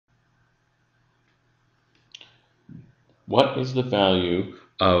what is the value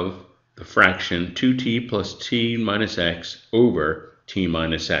of the fraction 2t plus t minus x over t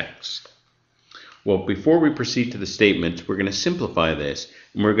minus x? Well, before we proceed to the statements, we're going to simplify this,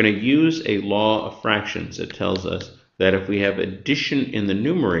 and we're going to use a law of fractions that tells us that if we have addition in the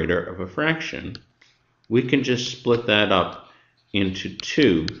numerator of a fraction, we can just split that up into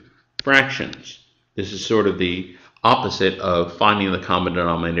two fractions. This is sort of the opposite of finding the common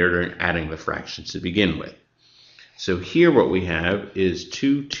denominator and adding the fractions to begin with. So here what we have is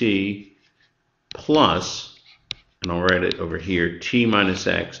 2t plus, and I'll write it over here, t minus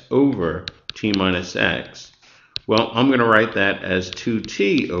x over t minus x. Well, I'm going to write that as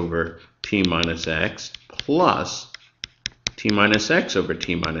 2t over t minus x plus t minus x over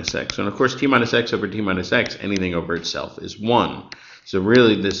t minus x. And of course, t minus x over t minus x, anything over itself is 1. So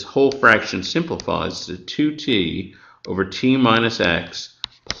really, this whole fraction simplifies to 2t over t minus x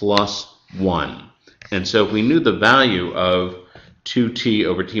plus 1. And so if we knew the value of 2t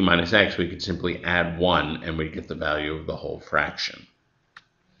over t minus x, we could simply add 1 and we'd get the value of the whole fraction.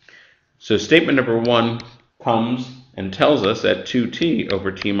 So statement number 1 comes and tells us that 2t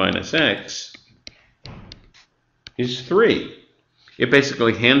over t minus x is 3. It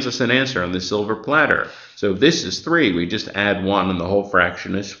basically hands us an answer on the silver platter. So if this is 3, we just add 1 and the whole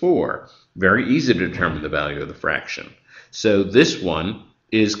fraction is 4. Very easy to determine the value of the fraction. So this one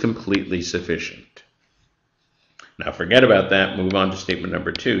is completely sufficient. Now forget about that, move on to statement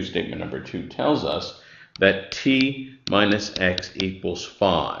number 2. Statement number 2 tells us that t minus x equals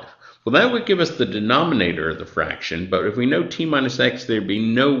 5. Well, that would give us the denominator of the fraction, but if we know t minus x, there'd be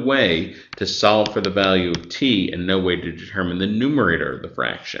no way to solve for the value of t and no way to determine the numerator of the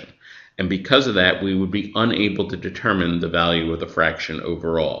fraction. And because of that, we would be unable to determine the value of the fraction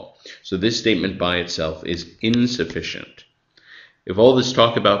overall. So this statement by itself is insufficient. If all this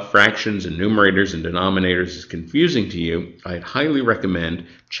talk about fractions and numerators and denominators is confusing to you, I'd highly recommend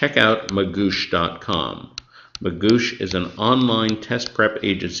check out Magoosh.com. Magoosh is an online test prep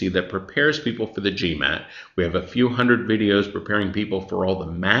agency that prepares people for the GMAT. We have a few hundred videos preparing people for all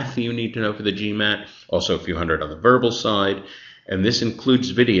the math you need to know for the GMAT, also a few hundred on the verbal side. And this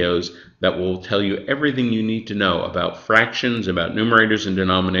includes videos that will tell you everything you need to know about fractions, about numerators and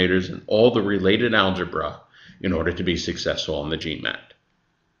denominators, and all the related algebra in order to be successful on the GMAT.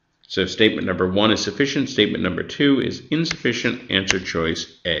 So statement number 1 is sufficient, statement number 2 is insufficient, answer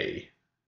choice A.